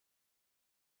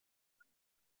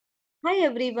Hi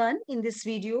everyone, in this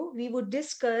video we would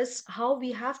discuss how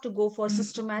we have to go for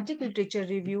systematic literature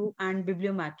review and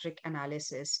bibliometric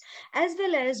analysis, as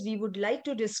well as we would like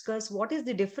to discuss what is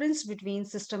the difference between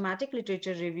systematic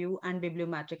literature review and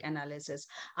bibliometric analysis.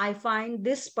 I find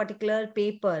this particular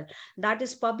paper that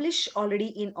is published already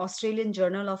in Australian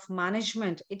Journal of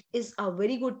Management, it is a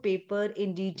very good paper.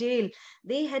 In detail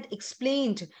they had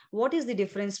explained what is the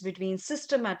difference between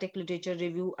systematic literature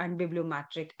review and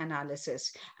bibliometric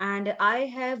analysis, and I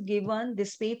have given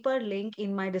this paper link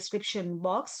in my description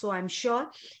box. So I'm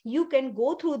sure you can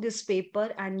go through this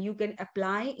paper and you can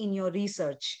apply in your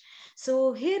research.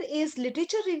 So here is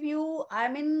literature review. I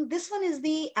mean, this one is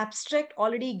the abstract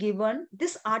already given.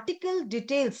 This article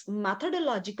details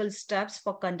methodological steps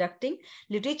for conducting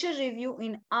literature review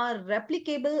in a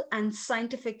replicable and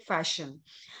scientific fashion.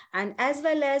 And as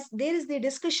well as there is the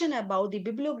discussion about the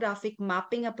bibliographic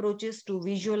mapping approaches to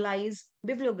visualize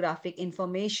bibliographic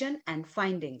information and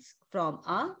findings from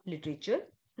a literature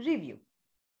review.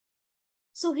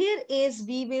 So here is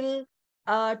we will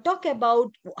talk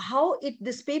about how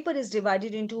this paper is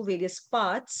divided into various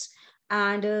parts.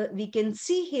 And we can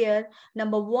see here,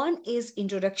 number one is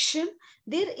introduction.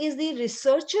 There is the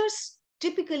researchers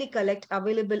typically collect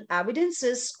available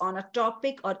evidences on a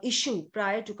topic or issue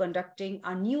prior to conducting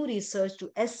a new research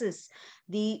to assess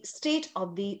the state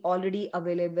of the already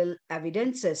available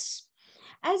evidences.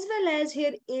 As well as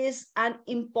here is an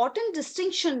important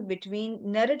distinction between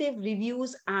narrative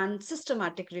reviews and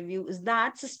systematic review is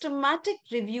that systematic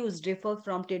reviews differ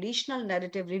from traditional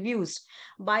narrative reviews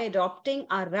by adopting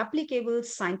a replicable,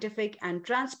 scientific, and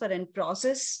transparent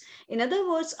process. In other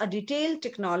words, a detailed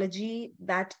technology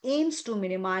that aims to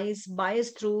minimize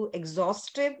bias through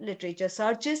exhaustive literature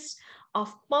searches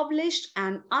of published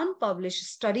and unpublished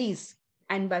studies,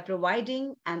 and by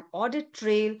providing an audit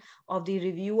trail of the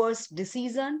reviewer's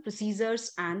decision,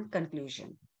 procedures, and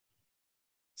conclusion.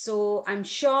 So I'm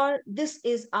sure this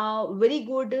is a very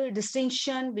good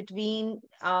distinction between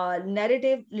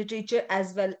narrative literature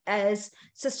as well as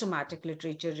systematic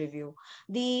literature review.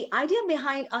 The idea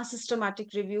behind a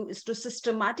systematic review is to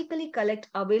systematically collect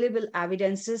available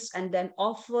evidences and then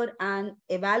offer an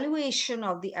evaluation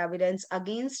of the evidence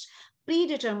against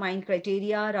predetermined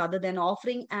criteria rather than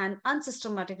offering an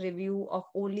unsystematic review of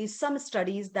only some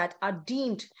studies that are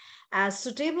deemed as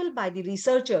suitable by the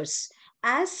researchers.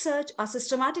 As such, a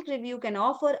systematic review can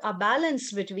offer a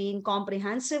balance between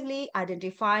comprehensively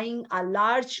identifying a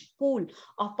large pool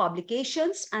of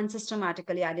publications and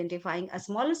systematically identifying a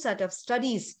smaller set of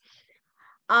studies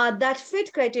that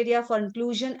fit criteria for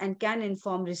inclusion and can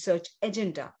inform research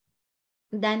agenda.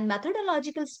 Then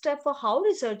methodological step for how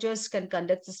researchers can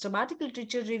conduct systematic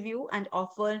literature review and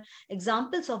offer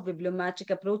examples of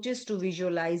bibliometric approaches to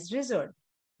visualize result.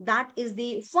 That is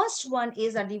the first one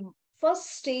is at the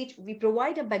first stage, we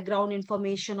provide a background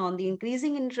information on the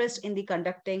increasing interest in the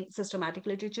conducting systematic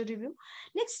literature review.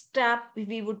 Next step,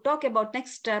 we would talk about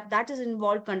next step that is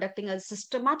involved conducting a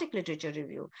systematic literature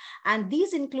review. And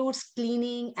these includes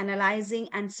cleaning, analyzing,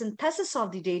 and synthesis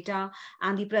of the data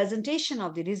and the presentation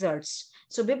of the results.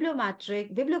 So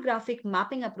bibliographic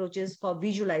mapping approaches for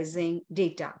visualizing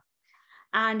data.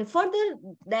 And further,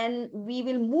 then we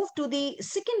will move to the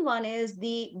second one is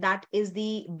that is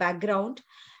the background.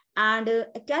 And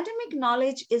academic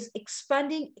knowledge is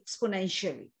expanding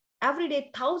exponentially. Every day,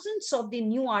 thousands of the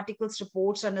new articles,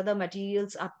 reports, and other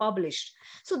materials are published.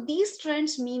 So these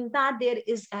trends mean that there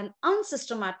is an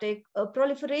unsystematic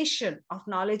proliferation of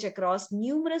knowledge across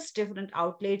numerous different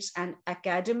outlets and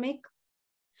academic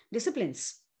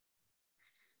disciplines.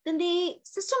 Then the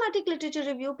systematic literature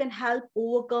review can help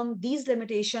overcome these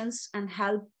limitations and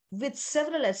help with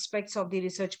several aspects of the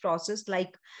research process,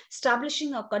 like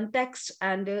establishing a context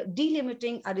and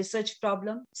delimiting a research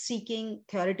problem, seeking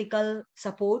theoretical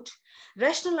support,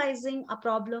 rationalizing a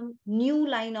problem, new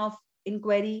line of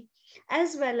inquiry,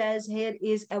 as well as here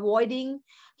is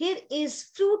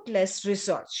fruitless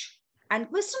research. And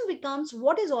question becomes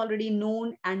what is already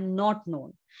known and not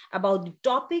known about the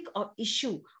topic or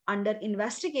issue under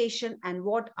investigation and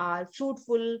what are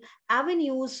fruitful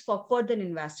avenues for further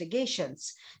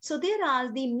investigations. So there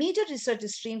are the major research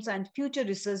streams and future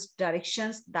research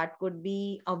directions that could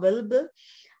be available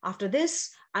after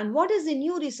this. And what is the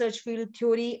new research field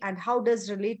theory and how does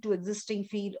it relate to existing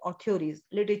field or theories?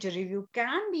 Literature review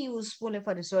can be useful if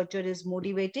a researcher is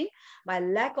motivating by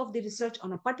lack of the research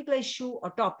on a particular issue or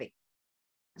topic.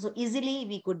 So easily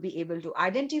we could be able to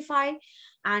identify.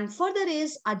 And further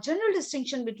is a general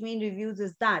distinction between reviews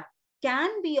is that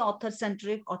can be author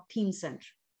centric or theme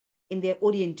centric in their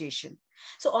orientation.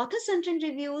 So author-centric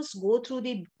reviews go through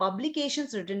the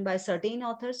publications written by certain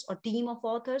authors or team of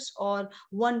authors or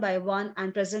one by one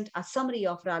and present a summary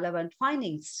of relevant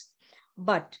findings.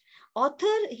 But author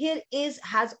here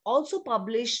has also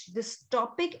published this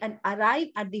topic and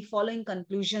arrived at the following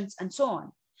conclusions and so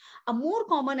on. A more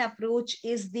common approach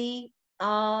is the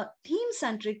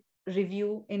theme-centric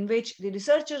review, in which the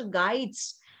researcher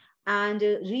guides and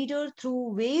reader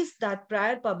through ways that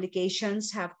prior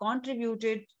publications have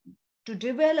contributed to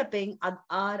developing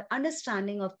our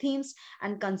understanding of themes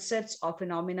and concepts of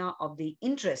phenomena of the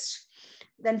interest.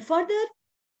 Then further,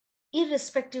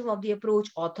 irrespective of the approach,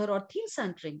 author or theme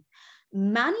centric,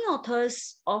 many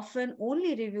authors often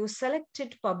only review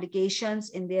selected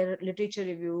publications in their literature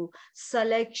review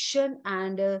selection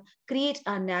and create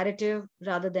a narrative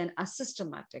rather than a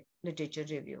systematic literature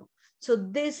review. So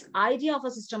this idea of a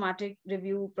systematic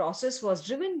review process was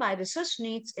driven by research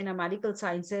needs in a medical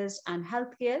sciences and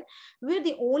healthcare, where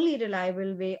the only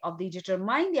reliable way of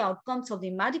determining the outcomes of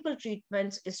the medical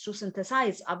treatments is to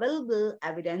synthesize available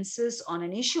evidences on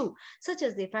an issue, such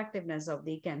as the effectiveness of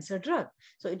the cancer drug.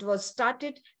 So it was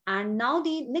started, and now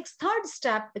the next third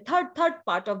step, the third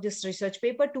part of this research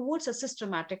paper towards a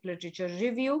systematic literature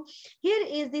review. Here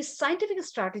is the scientific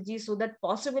strategy so that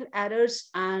possible errors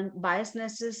and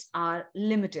biasnesses are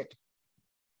limited.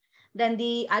 Then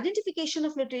the identification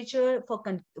of literature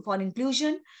for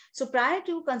inclusion. So prior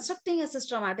to constructing a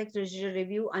systematic literature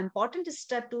review, an important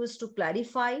step is to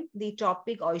clarify the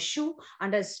topic or issue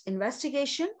under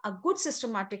investigation. A good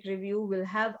systematic review will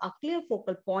have a clear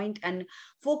focal point and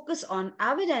focus on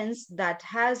evidence that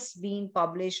has been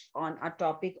published on a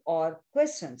topic or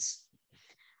questions.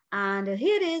 And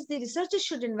here is the researchers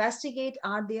should investigate,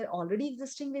 are there already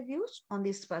existing reviews on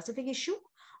this specific issue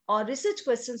or research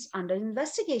questions under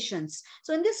investigations.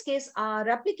 So in this case,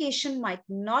 replication might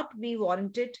not be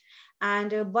warranted,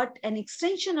 and but an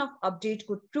extension of update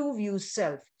could prove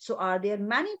useful. So are there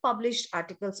many published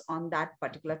articles on that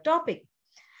particular topic?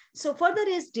 So further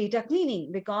is data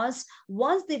cleaning, because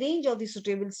once the range of the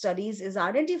suitable studies is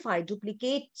identified,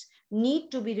 duplicates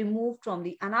need to be removed from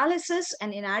the analysis,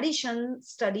 and in addition,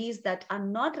 studies that are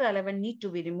not relevant need to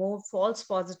be removed. False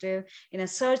positive in a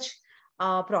search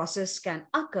process can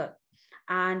occur.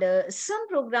 And some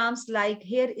programs, like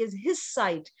here is his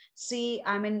site. See,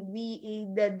 I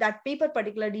mean, that paper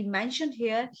particularly mentioned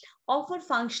here offer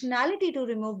functionality to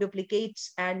remove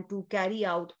duplicates and to carry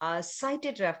out a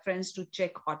cited reference to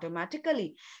check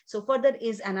automatically. So further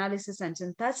is analysis and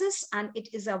synthesis, and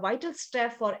it is a vital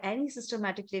step for any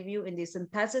systematic review in the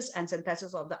synthesis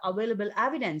of the available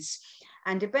evidence,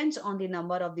 and depends on the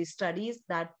number of the studies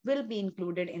that will be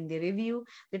included in the review,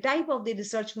 the type of the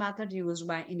research method used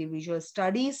by individual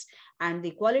studies, and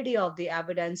the quality of the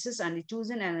evidences, and the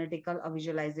chosen analytical or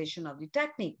visualization of the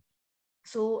technique.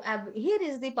 So here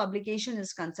is the publication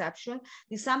is conceptual,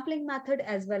 the sampling method,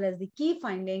 as well as the key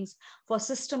findings for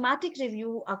systematic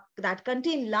review that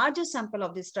contain larger sample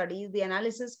of the study. The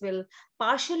analysis will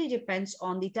partially depends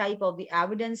on the type of the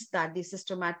evidence that the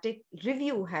systematic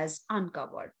review has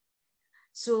uncovered.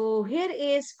 So here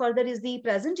is further is the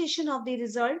presentation of the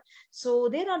result. So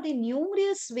there are the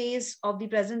numerous ways of the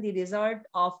present the result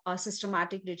of a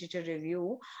systematic literature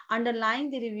review. Underlying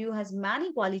the review has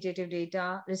many qualitative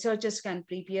data. Researchers can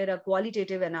prepare a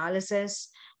qualitative analysis,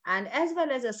 and as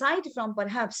well as aside from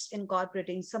perhaps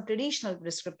incorporating some traditional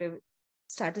descriptive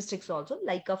statistics also,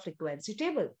 like a frequency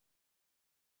table.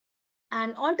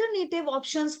 And alternative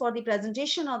options for the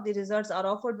presentation of the results are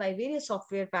offered by various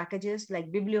software packages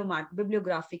like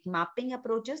bibliographic mapping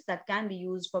approaches that can be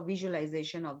used for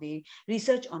visualization of the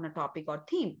research on a topic or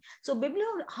theme. So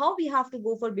how we have to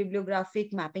go for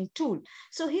bibliographic mapping tool.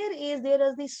 So there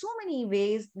are so many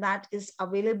ways that is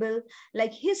available.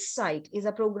 Like his site is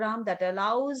a program that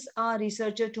allows a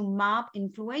researcher to map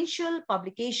influential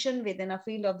publication within a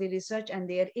field of the research and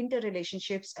their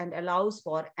interrelationships, and allows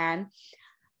for an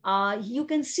you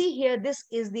can see here, this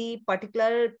is the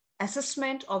particular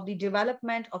assessment of the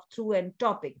development of through and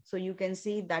topic. So you can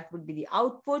see that would be the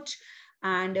output.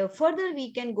 And further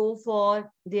we can go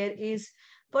for, there is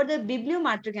further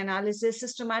bibliometric analysis,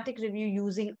 systematic review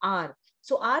using R.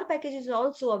 So R package is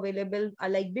also available,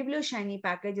 like BiblioShiny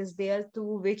package is there,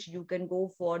 through which you can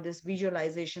go for this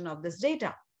visualization of this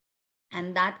data.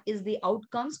 And that is the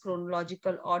outcomes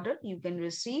chronological order you can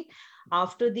receive.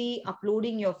 after the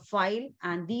uploading your file,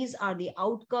 and these are the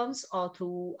outcomes or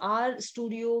through our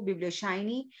studio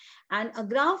Biblioshiny. And a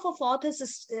graph of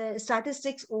authors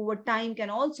statistics over time can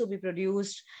also be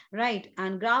produced, right?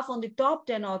 And graph on the top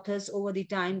 10 authors over the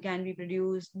time can be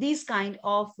produced. These kind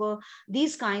of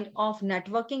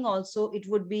networking also it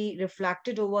would be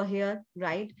reflected over here,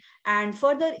 right? And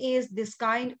further is this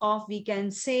kind of, we can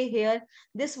say here,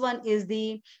 this one is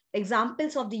the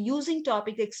examples of the using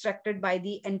topic extracted by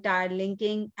the entire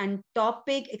linking, and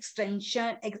topic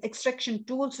extraction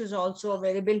tools is also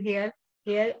available here,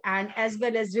 and as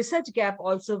well as research gap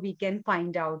also we can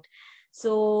find out.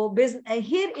 So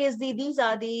here is these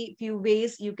are the few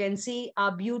ways you can see a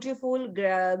beautiful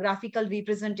graphical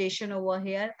representation over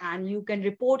here, and you can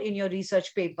report in your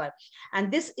research paper. And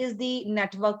this is the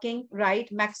networking, right?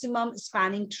 Maximum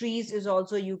spanning trees is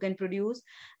also you can produce.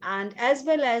 And as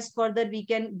well as further we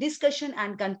can discussion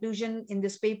and conclusion in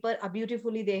this paper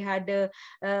beautifully they had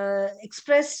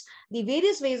expressed the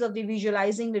various ways of the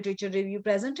visualizing literature review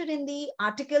presented in the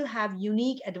article have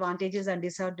unique advantages and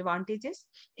disadvantages.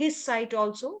 His site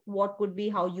also, what could be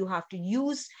how you have to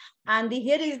use. And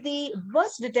here is the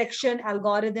worst detection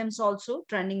algorithms also,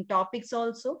 trending topics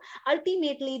also.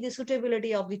 Ultimately, the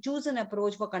suitability of the chosen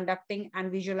approach for conducting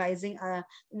and visualizing a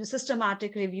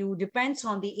systematic review depends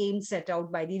on the aim set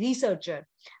out by the researcher.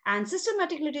 And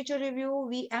systematic literature review,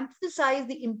 we emphasize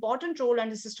the important role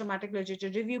and the systematic literature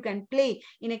review can play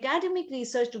in academic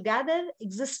research to gather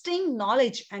existing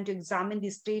knowledge and to examine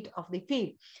the state of the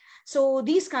field. So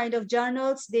these kind of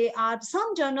journals,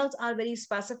 some journals are very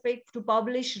specific to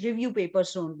publish review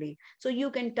papers only. So you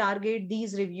can target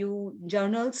these review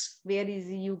journals where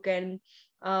you can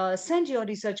send your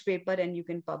research paper and you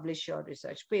can publish your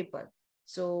research paper.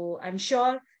 So I'm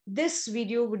sure this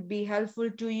video would be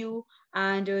helpful to you,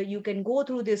 and you can go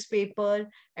through this paper,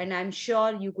 and I'm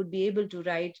sure you could be able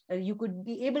to you could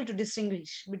be able to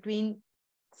distinguish between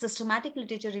systematic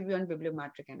literature review and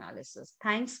bibliometric analysis.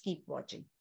 Thanks, keep watching.